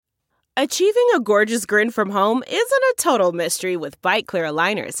Achieving a gorgeous grin from home isn't a total mystery with Bite Clear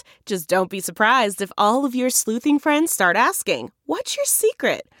aligners. Just don't be surprised if all of your sleuthing friends start asking, "What's your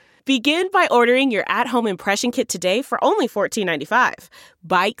secret?" Begin by ordering your at-home impression kit today for only $14.95.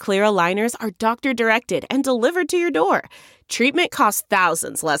 Bite Clear aligners are doctor-directed and delivered to your door. Treatment costs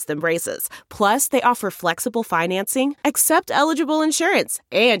thousands less than braces. Plus, they offer flexible financing, accept eligible insurance,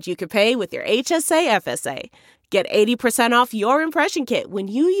 and you can pay with your HSA FSA. Get 80% off your impression kit when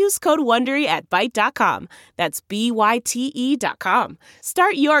you use code WONDERY at Byte.com. That's BYTE.com.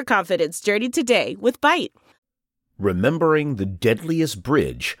 Start your confidence journey today with Byte. Remembering the Deadliest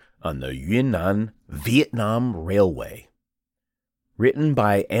Bridge on the Yunnan-Vietnam Railway. Written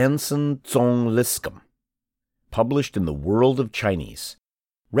by Anson Zong Liscum. Published in the World of Chinese.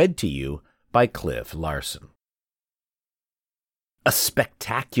 Read to you by Cliff Larson. A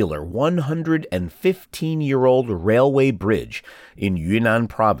spectacular 115-year-old railway bridge in Yunnan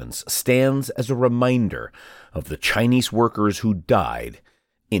province stands as a reminder of the Chinese workers who died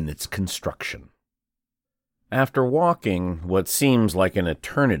in its construction. After walking what seems like an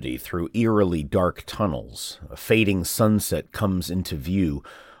eternity through eerily dark tunnels, a fading sunset comes into view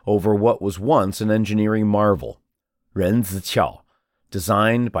over what was once an engineering marvel, Renziqiao,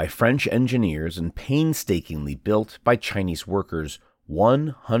 designed by French engineers and painstakingly built by Chinese workers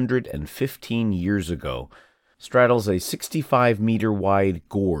 115 years ago, straddles a 65-meter-wide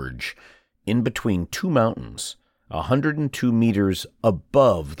gorge in between two mountains, 102 meters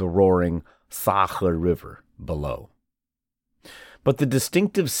above the roaring Sahe River below. But the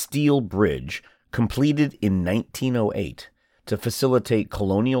distinctive steel bridge, completed in 1908 to facilitate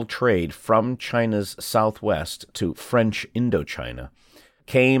colonial trade from China's southwest to French Indochina,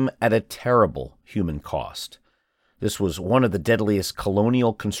 came at a terrible human cost. This was one of the deadliest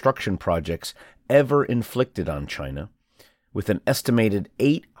colonial construction projects ever inflicted on China, with an estimated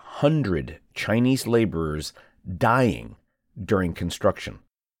 800 Chinese laborers dying during construction,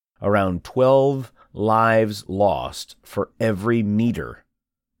 around 12 lives lost for every meter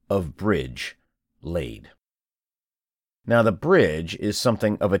of bridge laid. Now, the bridge is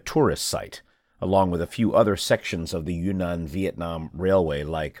something of a tourist site, along with a few other sections of the Yunnan-Vietnam Railway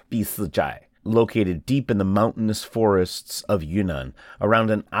like Bisizhai, located deep in the mountainous forests of Yunnan, around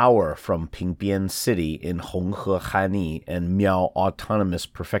an hour from Pingbian City in Honghe Hanni and Miao Autonomous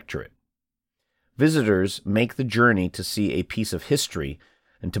Prefectorate. Visitors make the journey to see a piece of history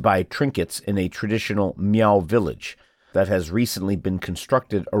and to buy trinkets in a traditional Miao village that has recently been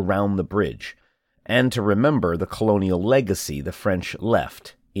constructed around the bridge, and to remember the colonial legacy the French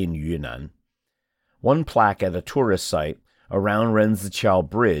left in Yunnan. One plaque at a tourist site around Renziqiao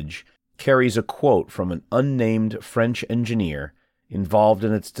Bridge carries a quote from an unnamed French engineer involved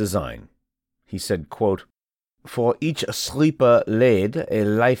in its design. He said, quote, "For each sleeper laid, a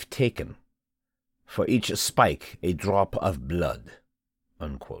life taken. For each spike, a drop of blood."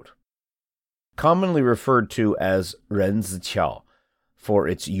 Unquote. Commonly referred to as Renziqiao, for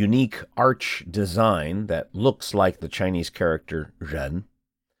its unique arch design that looks like the Chinese character Ren,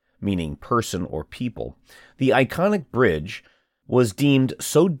 meaning person or people, the iconic bridge was deemed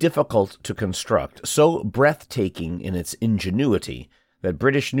so difficult to construct, so breathtaking in its ingenuity, that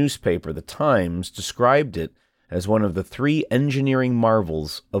British newspaper The Times described it as one of the 3 engineering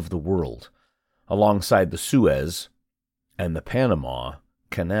marvels of the world, alongside the Suez and the Panama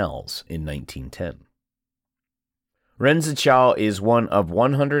Canals in 1910. Renziqiao is one of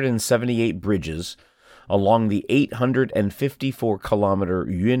 178 bridges along the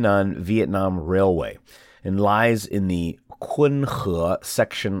 854-kilometer Yunnan-Vietnam Railway and lies in the Cunhe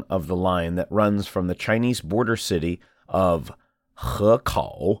section of the line that runs from the Chinese border city of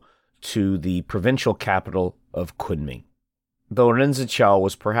Hekao to the provincial capital of Kunming. Though Renziqiao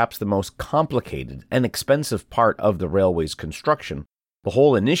was perhaps the most complicated and expensive part of the railway's construction, the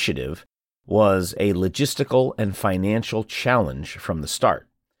whole initiative was a logistical and financial challenge from the start.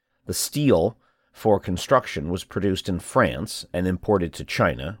 The steel for construction was produced in France and imported to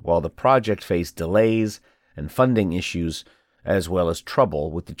China, while the project faced delays and funding issues, as well as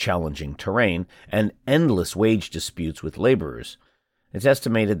trouble with the challenging terrain and endless wage disputes with laborers. It's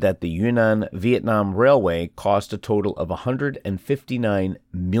estimated that the Yunnan-Vietnam Railway cost a total of 159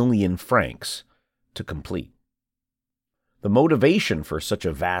 million francs to complete. The motivation for such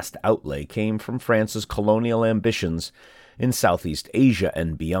a vast outlay came from France's colonial ambitions in Southeast Asia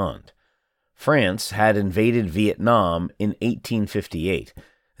and beyond. France had invaded Vietnam in 1858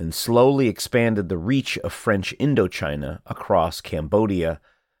 and slowly expanded the reach of French Indochina across Cambodia,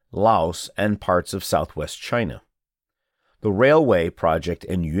 Laos, and parts of southwest China. The railway project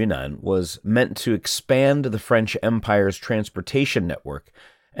in Yunnan was meant to expand the French Empire's transportation network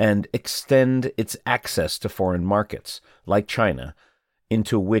and extend its access to foreign markets, like China,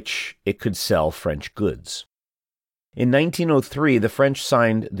 into which it could sell French goods. In 1903, the French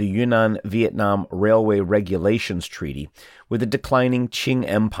signed the Yunnan-Vietnam Railway Regulations Treaty with the declining Qing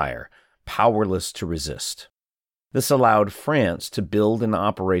Empire, powerless to resist. This allowed France to build and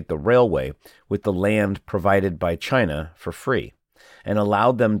operate the railway with the land provided by China for free, and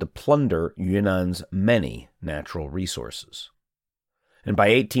allowed them to plunder Yunnan's many natural resources. And by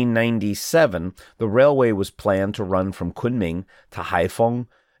 1897, the railway was planned to run from Kunming to Haiphong,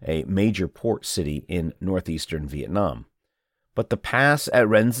 a major port city in northeastern Vietnam. But the pass at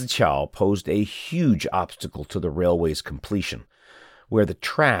Renzichao posed a huge obstacle to the railway's completion, where the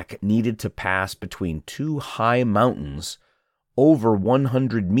track needed to pass between two high mountains over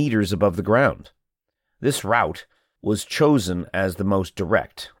 100 meters above the ground. This route was chosen as the most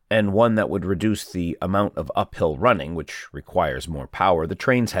direct, and one that would reduce the amount of uphill running, which requires more power, the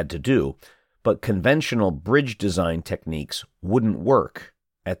trains had to do, but conventional bridge design techniques wouldn't work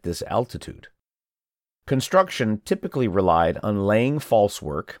at this altitude. Construction typically relied on laying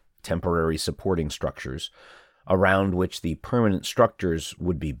falsework, temporary supporting structures, around which the permanent structures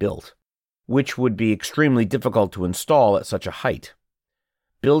would be built, which would be extremely difficult to install at such a height.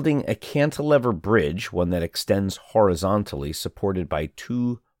 Building a cantilever bridge, one that extends horizontally, supported by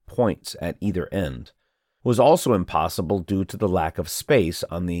 2 points at either end, was also impossible due to the lack of space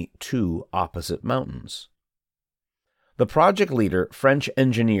on the 2 opposite mountains. The project leader, French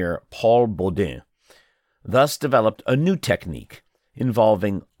engineer Paul Baudin, thus developed a new technique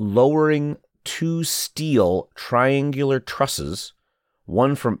involving lowering 2 steel triangular trusses,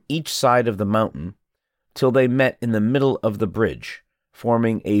 one from each side of the mountain, till they met in the middle of the bridge,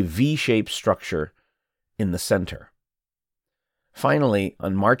 forming a V-shaped structure in the center. Finally,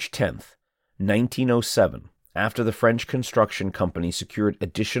 on March 10th, 1907, after the French construction company secured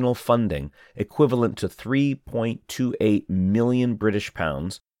additional funding equivalent to 3.28 million British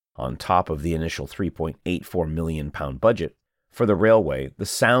pounds, on top of the initial 3.84 million pound budget, for the railway, the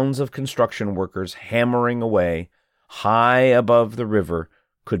sounds of construction workers hammering away high above the river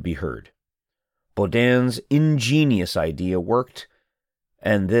could be heard. Baudin's ingenious idea worked,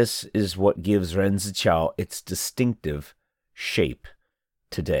 and this is what gives Renzichao its distinctive shape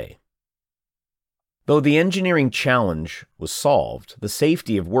today. Though the engineering challenge was solved, the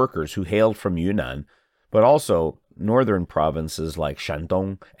safety of workers who hailed from Yunnan, but also northern provinces like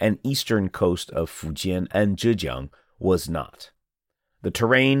Shandong and eastern coast of Fujian and Zhejiang, was not. The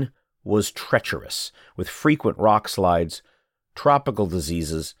terrain was treacherous, with frequent rock slides, tropical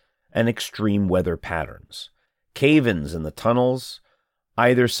diseases, and extreme weather patterns. Cave-ins in the tunnels,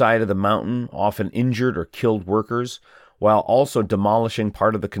 either side of the mountain, often injured or killed workers, while also demolishing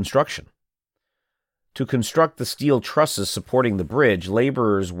part of the construction. To construct the steel trusses supporting the bridge,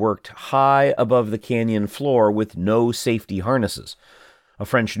 laborers worked high above the canyon floor with no safety harnesses. A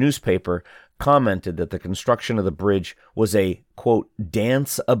French newspaper commented that the construction of the bridge was a, quote,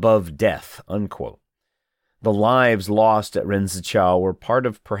 dance above death, unquote. The lives lost at Renzichao were part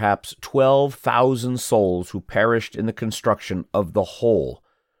of perhaps 12,000 souls who perished in the construction of the whole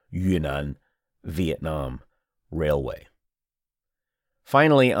Yunnan-Vietnam Railway.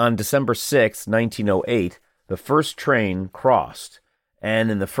 Finally, on December 6, 1908, the first train crossed,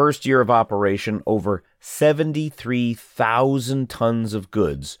 and in the first year of operation, over 73,000 tons of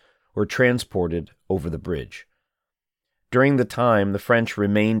goods were transported over the bridge. During the time the French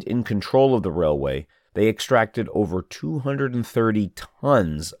remained in control of the railway, they extracted over 230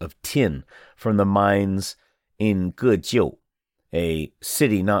 tons of tin from the mines in Gejiu, a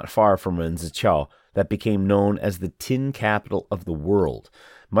city not far from Renzichao, that became known as the tin capital of the world,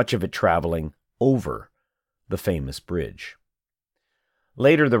 much of it traveling over the famous bridge.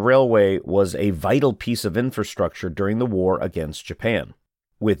 Later, the railway was a vital piece of infrastructure during the war against Japan,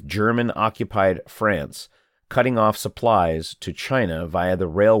 with German-occupied France cutting off supplies to China via the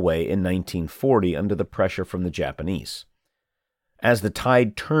railway in 1940 under the pressure from the Japanese. As the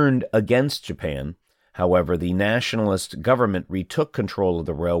tide turned against Japan, however, the nationalist government retook control of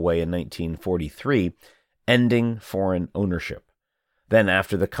the railway in 1943, ending foreign ownership. Then,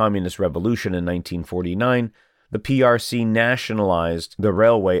 after the Communist Revolution in 1949, the PRC nationalized the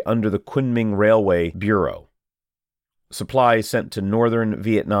railway under the Kunming Railway Bureau. Supplies sent to northern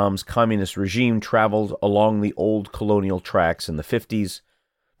Vietnam's communist regime traveled along the old colonial tracks in the 50s,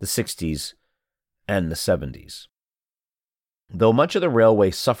 the 60s, and the 70s. Though much of the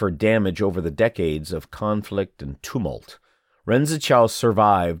railway suffered damage over the decades of conflict and tumult, Renzichao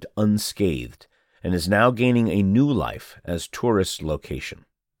survived unscathed and is now gaining a new life as tourist location.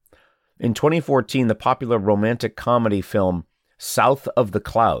 In 2014, the popular romantic comedy film South of the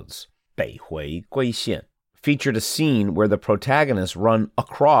Clouds, 北回归线, featured a scene where the protagonists run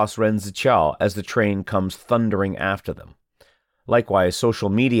across Renziqiao as the train comes thundering after them. Likewise, social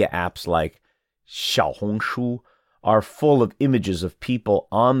media apps like 小红书 are full of images of people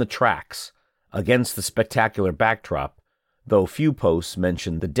on the tracks against the spectacular backdrop, though few posts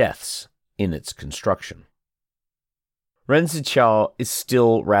mention the deaths in its construction. Renziqiao is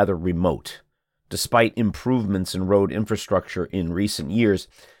still rather remote. Despite improvements in road infrastructure in recent years,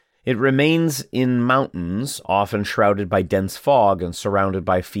 it remains in mountains, often shrouded by dense fog and surrounded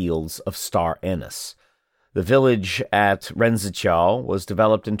by fields of star anise. The village at Renziqiao was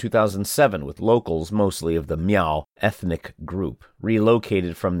developed in 2007 with locals, mostly of the Miao ethnic group,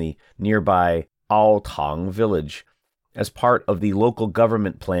 relocated from the nearby Aotang village as part of the local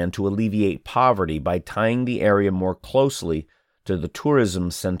government plan to alleviate poverty by tying the area more closely to the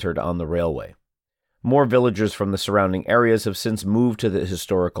tourism centered on the railway. More villagers from the surrounding areas have since moved to the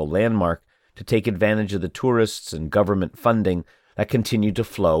historical landmark to take advantage of the tourists and government funding that continue to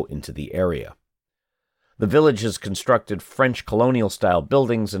flow into the area. The village has constructed French colonial-style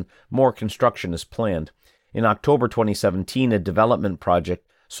buildings, and more construction is planned. In October 2017, a development project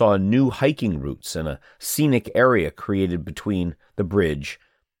saw new hiking routes and a scenic area created between the bridge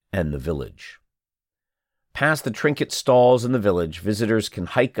and the village. Past the trinket stalls in the village, visitors can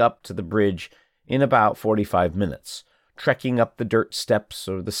hike up to the bridge in about 45 minutes. Trekking up the dirt steps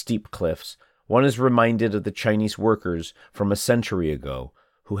or the steep cliffs, one is reminded of the Chinese workers from a century ago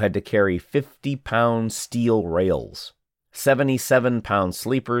who had to carry 50-pound steel rails, 77-pound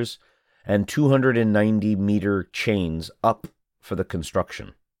sleepers, and 290-meter chains up for the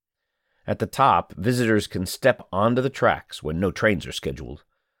construction. At the top, visitors can step onto the tracks when no trains are scheduled.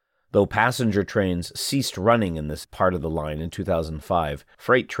 Though passenger trains ceased running in this part of the line in 2005,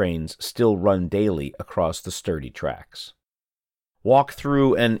 freight trains still run daily across the sturdy tracks. Walk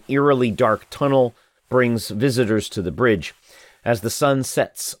through an eerily dark tunnel brings visitors to the bridge. As the sun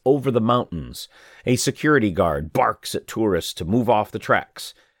sets over the mountains, a security guard barks at tourists to move off the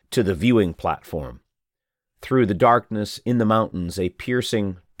tracks to the viewing platform. Through the darkness in the mountains, a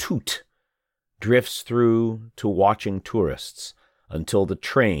piercing toot drifts through to watching tourists until the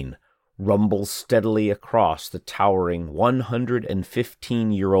train rumbles steadily across the towering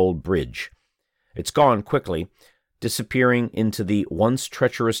 115-year-old bridge. It's gone quickly, disappearing into the once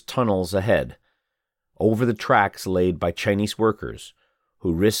treacherous tunnels ahead, over the tracks laid by Chinese workers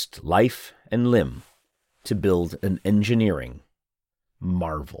who risked life and limb to build an engineering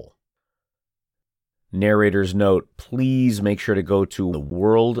marvel. Narrator's note, please make sure to go to the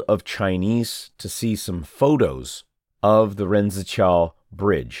World of Chinese to see some photos of the Renziqiao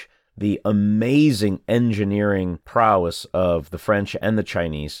Bridge. The amazing engineering prowess of the French and the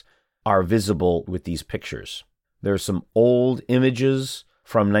Chinese are visible with these pictures. There's some old images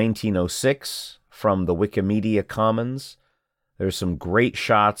from 1906 from the Wikimedia Commons. There's some great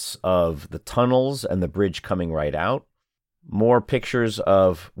shots of the tunnels and the bridge coming right out. More pictures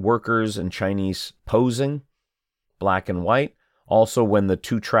of workers and Chinese posing, black and white. Also when the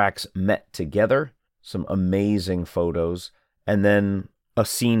two tracks met together, some amazing photos. And then a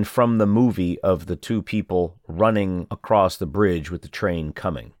scene from the movie of the two people running across the bridge with the train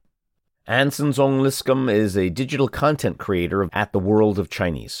coming. Anson Zong Liscum is a digital content creator at the World of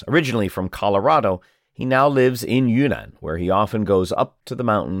Chinese. Originally from Colorado, he now lives in Yunnan, where he often goes up to the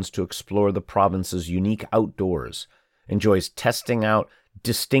mountains to explore the province's unique outdoors, enjoys testing out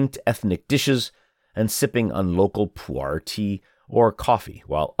distinct ethnic dishes, and sipping on local pu'er tea or coffee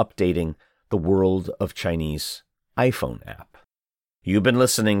while updating the World of Chinese iPhone app. You've been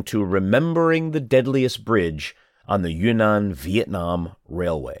listening to Remembering the Deadliest Bridge on the Yunnan-Vietnam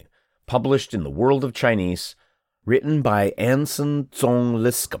Railway, published in the World of Chinese, written by Anson Zong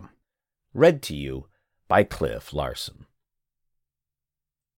Liscum, read to you by Cliff Larson.